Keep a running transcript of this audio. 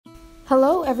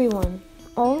Hello everyone,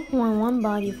 all who are one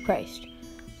body of Christ.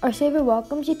 Our Savior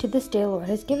welcomes you to this day the Lord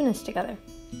has given us together.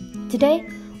 Today,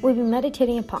 we'll be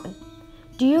meditating upon,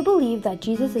 do you believe that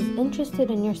Jesus is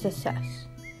interested in your success?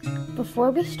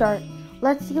 Before we start,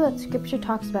 let's see what Scripture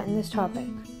talks about in this topic.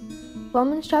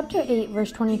 Romans chapter 8,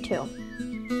 verse 22.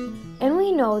 And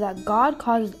we know that God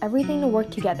causes everything to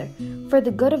work together for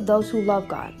the good of those who love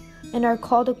God and are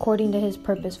called according to His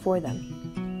purpose for them.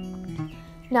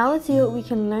 Now let's see what we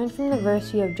can learn from the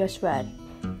verse we have just read.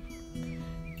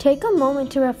 Take a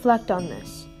moment to reflect on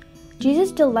this.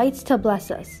 Jesus delights to bless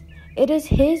us. It is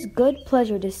His good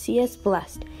pleasure to see us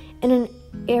blessed and in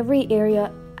every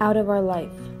area out of our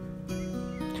life.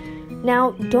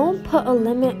 Now, don't put a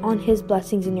limit on His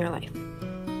blessings in your life.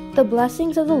 The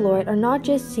blessings of the Lord are not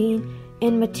just seen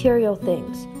in material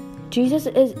things. Jesus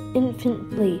is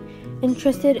infinitely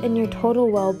interested in your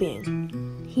total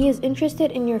well-being. He is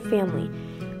interested in your family,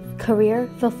 career,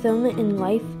 fulfillment in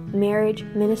life, marriage,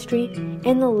 ministry,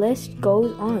 and the list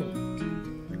goes on.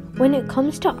 When it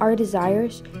comes to our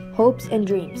desires, hopes, and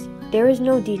dreams, there is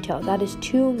no detail that is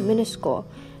too minuscule,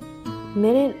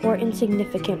 minute, or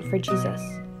insignificant for Jesus.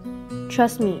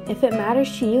 Trust me, if it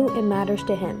matters to you, it matters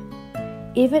to Him.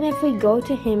 Even if we go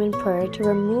to Him in prayer to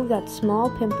remove that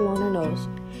small pimple on our nose,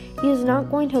 He is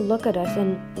not going to look at us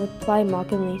and reply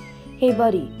mockingly, "Hey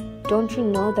buddy, don't you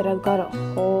know that I've got a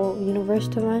whole universe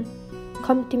to run?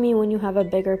 Come to me when you have a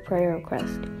bigger prayer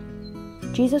request."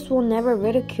 Jesus will never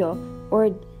ridicule or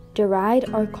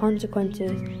deride our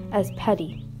consequences as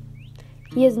petty.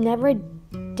 He is never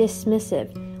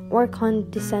dismissive or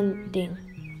condescending.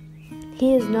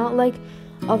 He is not like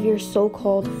of your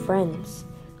so-called friends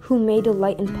who may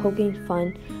delight in poking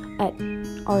fun at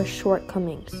our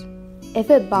shortcomings. If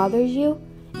it bothers you,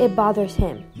 it bothers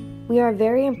Him. We are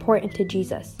very important to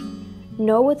Jesus.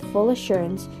 Know with full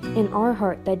assurance in our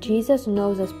heart that Jesus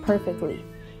knows us perfectly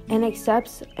and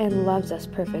accepts and loves us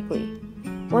perfectly.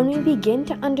 When we begin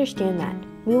to understand that,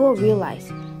 we will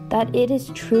realize that it is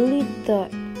truly the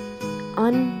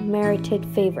unmerited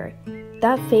favor,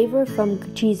 that favor from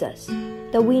Jesus,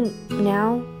 that we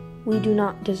do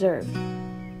not deserve,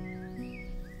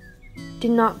 do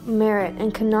not merit,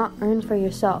 and cannot earn for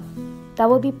yourself. That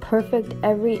will be perfect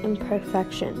every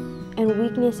imperfection and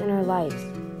weakness in our lives.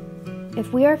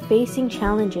 If we are facing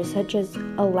challenges such as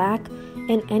a lack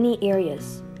in any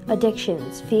areas,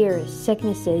 addictions, fears,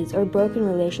 sicknesses, or broken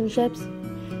relationships,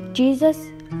 Jesus'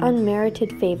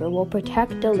 unmerited favor will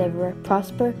protect, deliver,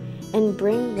 prosper, and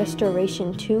bring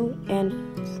restoration to and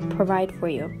provide for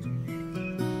you.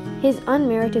 His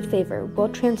unmerited favor will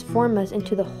transform us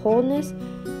into the wholeness,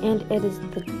 and it is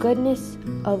the goodness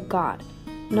of God,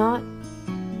 not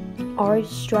our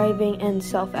striving and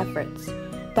self-efforts,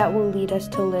 that will lead us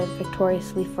to live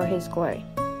victoriously for His glory.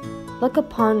 Look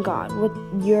upon God with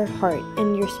your heart,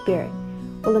 and your spirit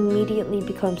will immediately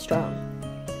become strong.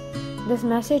 This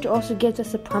message also gives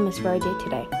us a promise for our day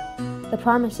today. The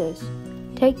promise is,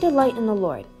 take delight in the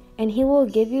Lord, and He will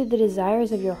give you the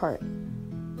desires of your heart.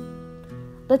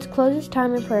 Let's close this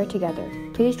time in prayer together.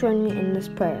 Please join me in this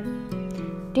prayer.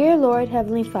 Dear Lord,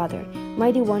 Heavenly Father,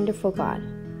 mighty wonderful God,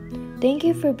 thank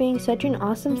you for being such an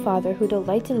awesome Father who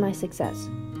delights in my success.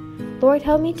 Lord,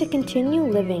 help me to continue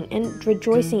living and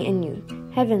rejoicing in you,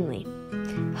 heavenly.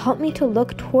 Help me to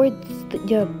look towards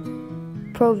your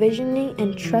provisioning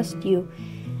and trust you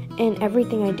in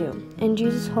everything I do. In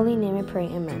Jesus' holy name I pray,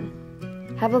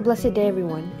 amen. Have a blessed day,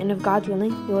 everyone, and if God's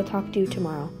willing, we will talk to you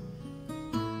tomorrow.